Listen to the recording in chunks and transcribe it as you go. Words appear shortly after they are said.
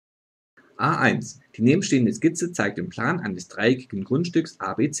A1. Die nebenstehende Skizze zeigt den Plan eines dreieckigen Grundstücks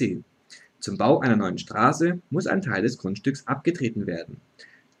ABC. Zum Bau einer neuen Straße muss ein Teil des Grundstücks abgetreten werden.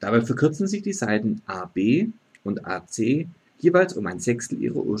 Dabei verkürzen sich die Seiten AB und AC jeweils um ein Sechstel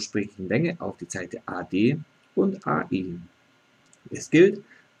ihrer ursprünglichen Länge auf die Seite AD und AE. Es gilt,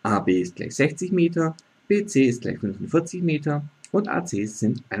 AB ist gleich 60 Meter, BC ist gleich 45 Meter und AC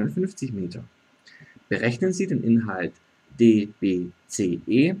sind 51 Meter. Berechnen Sie den Inhalt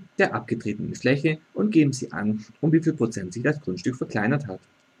DBCE der abgetretenen Fläche und geben Sie an, um wie viel Prozent sich das Grundstück verkleinert hat.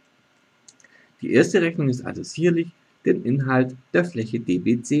 Die erste Rechnung ist also sicherlich, den Inhalt der Fläche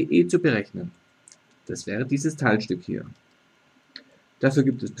DBCE zu berechnen. Das wäre dieses Teilstück hier. Dafür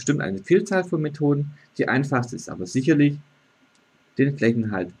gibt es bestimmt eine Vielzahl von Methoden, die einfachste ist aber sicherlich, den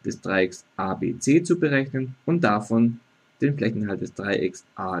Flächeninhalt des Dreiecks ABC zu berechnen und davon den Flächeninhalt des Dreiecks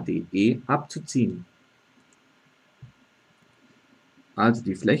ADE abzuziehen. Also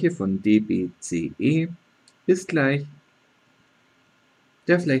die Fläche von DBCE ist gleich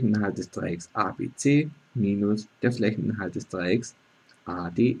der Flächeninhalt des Dreiecks ABC minus der Flächeninhalt des Dreiecks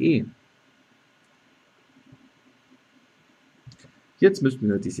ADE. Jetzt müssen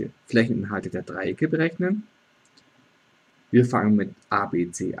wir diese Flächeninhalte der Dreiecke berechnen. Wir fangen mit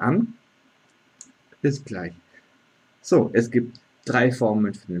ABC an. Ist gleich. So, es gibt drei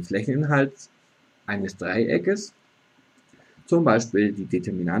Formeln für den Flächeninhalt eines Dreieckes. Zum Beispiel die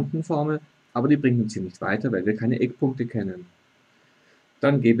Determinantenformel, aber die bringt uns hier nicht weiter, weil wir keine Eckpunkte kennen.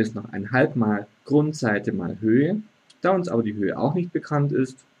 Dann gäbe es noch ein halb mal Grundseite mal Höhe. Da uns aber die Höhe auch nicht bekannt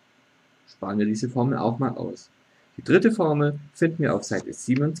ist, sparen wir diese Formel auch mal aus. Die dritte Formel finden wir auf Seite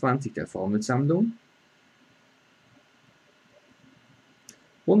 27 der Formelsammlung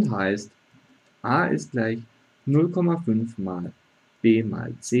und heißt, a ist gleich 0,5 mal b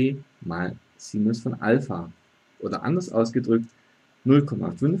mal c mal Sinus von Alpha. Oder anders ausgedrückt,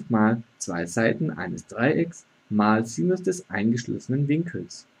 0,5 mal zwei Seiten eines Dreiecks mal Sinus des eingeschlossenen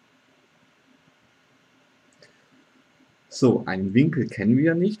Winkels. So, einen Winkel kennen wir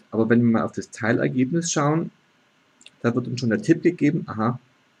ja nicht, aber wenn wir mal auf das Teilergebnis schauen, da wird uns schon der Tipp gegeben, aha,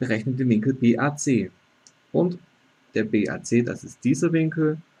 berechnet den Winkel BAC. Und der BAC, das ist dieser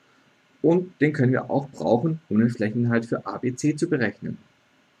Winkel, und den können wir auch brauchen, um den Flächeninhalt für ABC zu berechnen.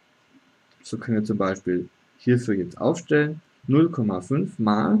 So können wir zum Beispiel hierfür jetzt aufstellen 0,5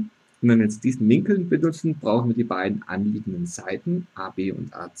 mal, und wenn wir jetzt diesen Winkel benutzen, brauchen wir die beiden anliegenden Seiten AB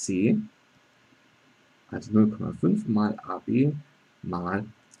und AC, also 0,5 mal AB mal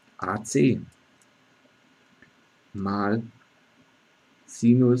AC mal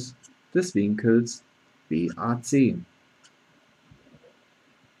Sinus des Winkels BAC.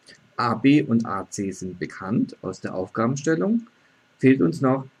 AB und AC sind bekannt aus der Aufgabenstellung, fehlt uns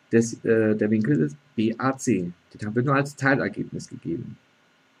noch der Winkel des BAC. Den haben wir nur als Teilergebnis gegeben.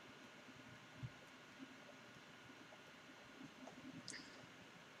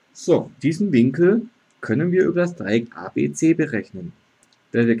 So, diesen Winkel können wir über das Dreieck ABC berechnen.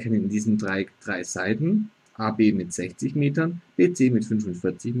 Weil wir kennen in diesem Dreieck drei Seiten, AB mit 60 Metern, BC mit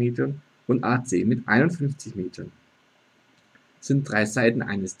 45 Metern und AC mit 51 Metern. Sind drei Seiten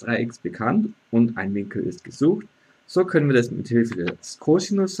eines Dreiecks bekannt und ein Winkel ist gesucht, so können wir das mit Hilfe des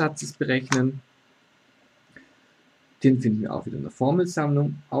Kosinussatzes berechnen. Den finden wir auch wieder in der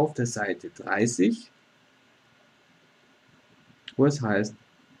Formelsammlung auf der Seite 30, wo es heißt,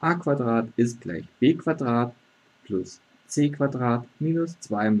 a² ist gleich b² plus c² minus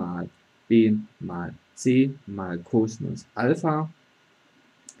 2 mal b mal c mal Cosinus Alpha.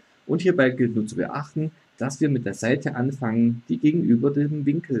 Und hierbei gilt nur zu beachten, dass wir mit der Seite anfangen, die gegenüber dem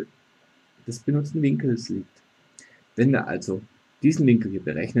Winkel des benutzten Winkels liegt. Wenn wir also diesen Winkel hier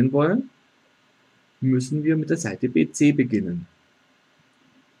berechnen wollen, müssen wir mit der Seite BC beginnen.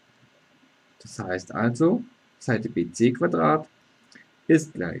 Das heißt also, Seite BC²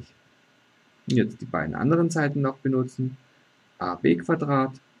 ist gleich, jetzt die beiden anderen Seiten noch benutzen,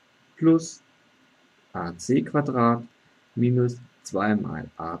 AB² plus AC² minus 2 mal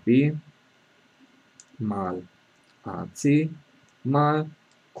AB mal AC mal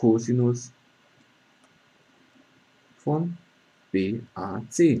Cosinus von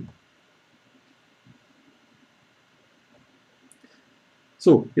BAC.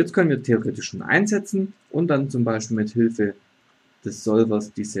 So, jetzt können wir theoretisch schon einsetzen und dann zum Beispiel mit Hilfe des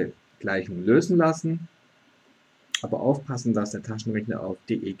Solvers diese Gleichung lösen lassen. Aber aufpassen, dass der Taschenrechner auf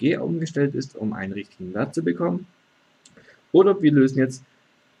DEG umgestellt ist, um einen richtigen Wert zu bekommen. Oder wir lösen jetzt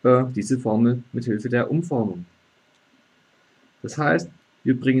diese Formel mit Hilfe der Umformung. Das heißt,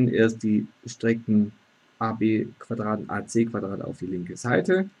 wir bringen erst die Strecken AB² und AC² auf die linke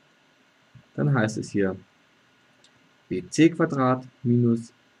Seite. Dann heißt es hier BC²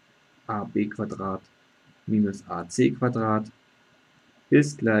 minus AB² minus AC²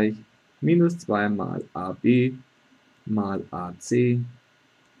 ist gleich minus 2 mal AB mal AC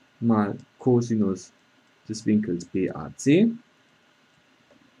mal Cosinus des Winkels BAC.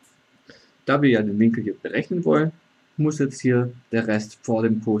 Da wir ja den Winkel hier berechnen wollen, muss jetzt hier der Rest vor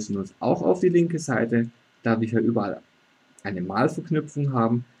dem Cosinus auch auf die linke Seite. Da wir hier überall eine Malverknüpfung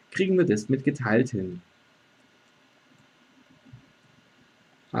haben, kriegen wir das mit geteilt hin.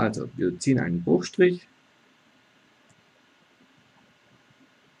 Also, wir ziehen einen Bruchstrich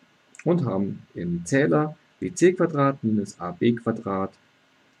und haben im Zähler bc² minus ab²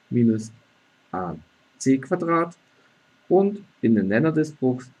 minus ac² und in den Nenner des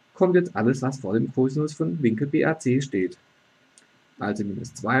Bruchs kommt jetzt alles, was vor dem Cosinus von Winkel BAC steht. Also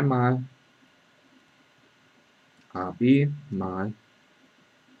minus 2 mal AB mal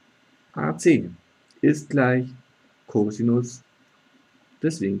AC ist gleich Cosinus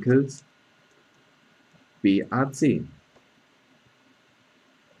des Winkels BAC.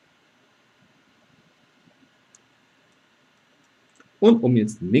 Und um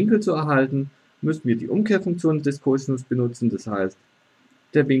jetzt den Winkel zu erhalten, müssen wir die Umkehrfunktion des Cosinus benutzen. Das heißt,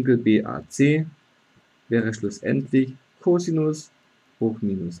 der Winkel BAC wäre schlussendlich Cosinus hoch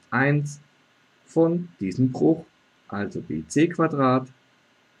minus 1 von diesem Bruch, also bc²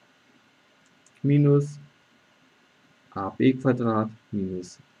 minus ab²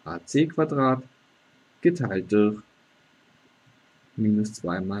 minus ac² geteilt durch minus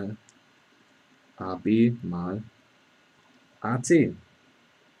 2 mal ab mal AC.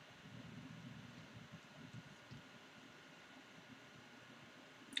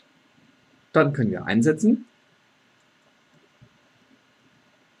 Dann können wir einsetzen.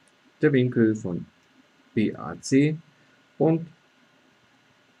 Der Winkel von BAC und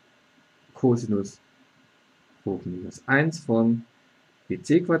Cosinus hoch minus 1 von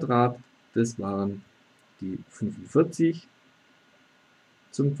bc², das waren die 45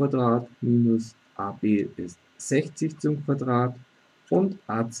 zum Quadrat, minus AB ist 60 zum Quadrat und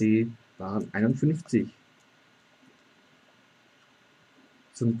AC waren 51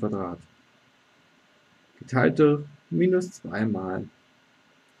 zum Quadrat. Geteilt durch minus 2 mal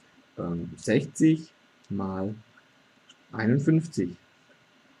 60 mal 51.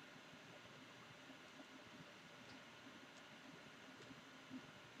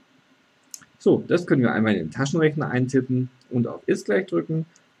 So, das können wir einmal in den Taschenrechner eintippen und auf Ist gleich drücken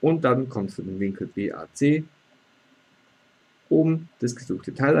und dann kommt für den Winkel BAC oben das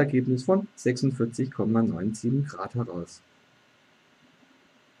gesuchte Teilergebnis von 46,97 Grad heraus.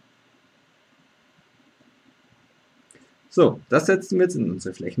 So, das setzen wir jetzt in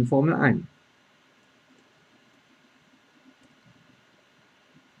unsere Flächenformel ein.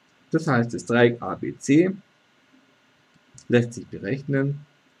 Das heißt, das Dreieck ABC lässt sich berechnen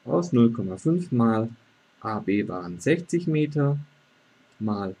aus 0,5 mal AB waren 60 Meter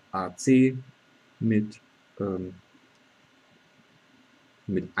mal AC mit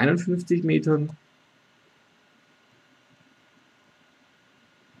 51 Metern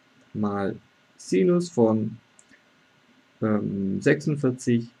mal Sinus von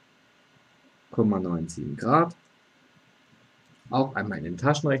 46,97 Grad. Auch einmal in den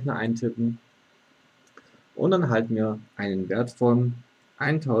Taschenrechner eintippen und dann halten wir einen Wert von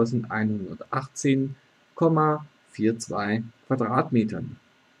 1118,42 Quadratmetern.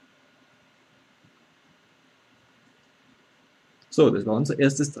 So, das war unser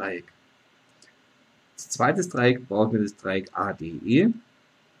erstes Dreieck. Als zweites Dreieck brauchen wir das Dreieck ADE.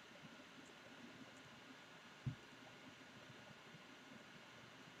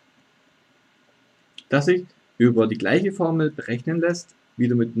 Das sich über die gleiche Formel berechnen lässt,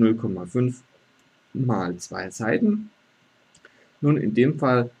 wieder mit 0,5 mal 2 Seiten. Nun, in dem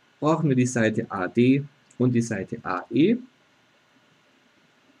Fall brauchen wir die Seite AD und die Seite AE.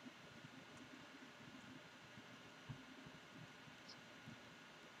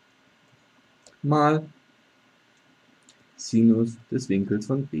 Mal Sinus des Winkels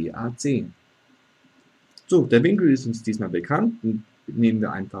von BAC. So, der Winkel ist uns diesmal bekannt, den nehmen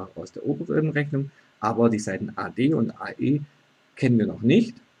wir einfach aus der oberen Rechnung, aber die Seiten AD und AE kennen wir noch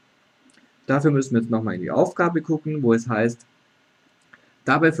nicht. Dafür müssen wir jetzt nochmal in die Aufgabe gucken, wo es heißt,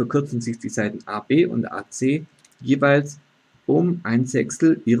 dabei verkürzen sich die Seiten AB und AC jeweils um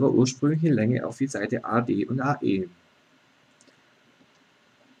 1/6 ihrer ursprünglichen Länge auf die Seite AD und AE.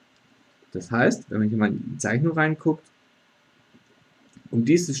 Das heißt, wenn man hier mal in die Zeichnung reinguckt, und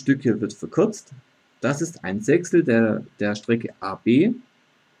dieses Stück hier wird verkürzt, das ist 1/6 der Strecke AB.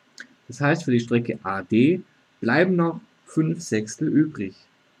 Das heißt, für die Strecke AD bleiben noch 5/6 übrig.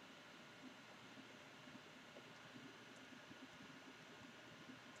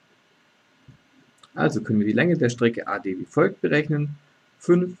 Also können wir die Länge der Strecke AD wie folgt berechnen: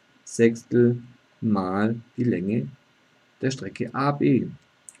 5/6 mal die Länge der Strecke AB.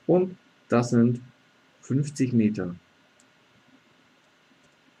 Und das sind 50 Meter.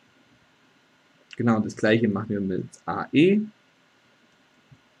 Genau das gleiche machen wir mit AE.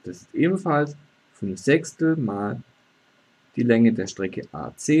 Das ist ebenfalls 5/6 mal die Länge der Strecke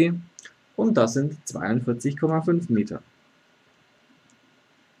AC. Und das sind 42,5 Meter.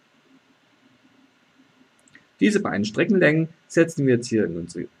 Diese beiden Streckenlängen setzen wir jetzt hier in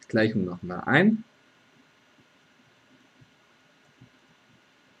unsere Gleichung nochmal ein.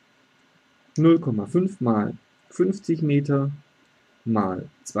 0,5 mal 50 Meter mal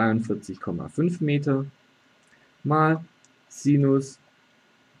 42,5 Meter mal Sinus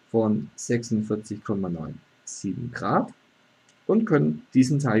von 46,97 Grad und können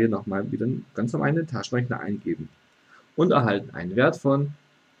diesen Teil hier nochmal wieder ganz normal in den Taschenrechner eingeben und erhalten einen Wert von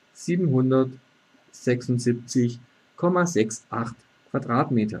 776,68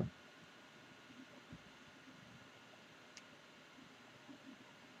 Quadratmeter.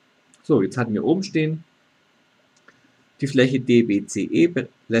 So, jetzt hatten wir oben stehen, die Fläche DBCE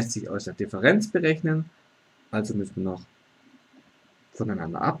lässt sich aus der Differenz berechnen, also müssen wir noch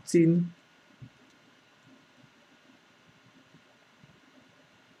voneinander abziehen.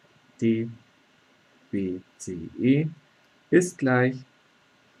 DBCE ist gleich,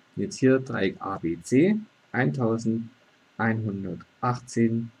 jetzt hier Dreieck ABC,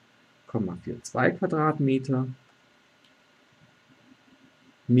 1118,42 Quadratmeter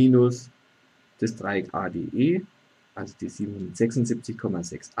minus das Dreieck ADE, also die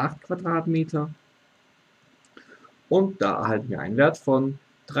 776,68 Quadratmeter. Und da erhalten wir einen Wert von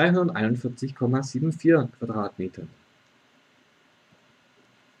 341,74 Quadratmetern.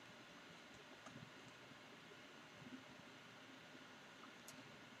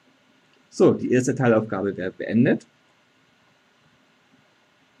 So, die erste Teilaufgabe wäre beendet.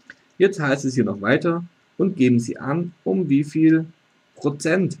 Jetzt heißt es hier noch weiter und geben Sie an, um wie viel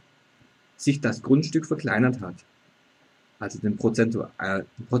Prozent sich das Grundstück verkleinert hat. Also den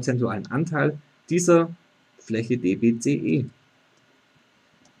prozentualen Anteil dieser Fläche DBCE.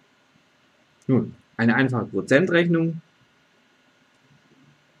 Nun, eine einfache Prozentrechnung.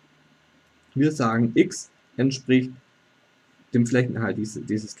 Wir sagen, x entspricht dem Flächeninhalt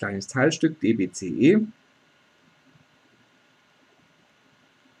dieses kleines Teilstück DBCE.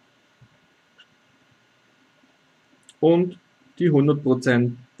 Und die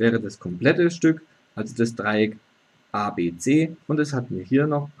 100% wäre das komplette Stück, also das Dreieck ABC. Und das haben wir hier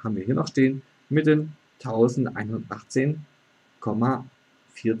noch stehen mit den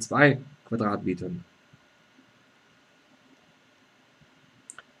 1118,42 Quadratmetern.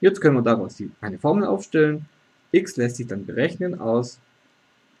 Jetzt können wir daraus eine Formel aufstellen. X lässt sich dann berechnen aus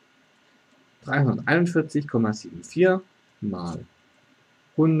 341,74 mal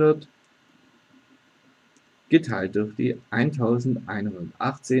 100 geteilt durch die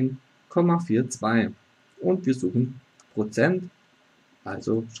 1118,42. Und wir suchen Prozent,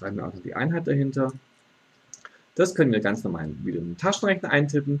 also schreiben wir auch noch die Einheit dahinter. Das können wir ganz normal wieder in den Taschenrechner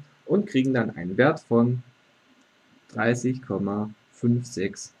eintippen und kriegen dann einen Wert von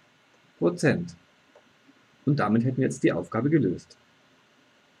 30,56%. Und damit hätten wir jetzt die Aufgabe gelöst.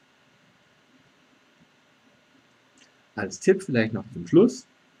 Als Tipp vielleicht noch zum Schluss: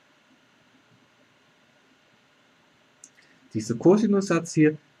 Dieser Cosinussatz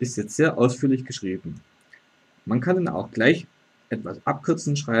hier ist jetzt sehr ausführlich geschrieben. Man kann ihn auch gleich etwas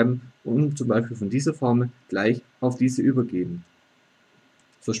abkürzen schreiben und zum Beispiel von dieser Formel gleich auf diese übergehen.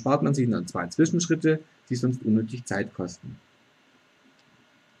 So spart man sich dann 2 Zwischenschritte, die sonst unnötig Zeit kosten.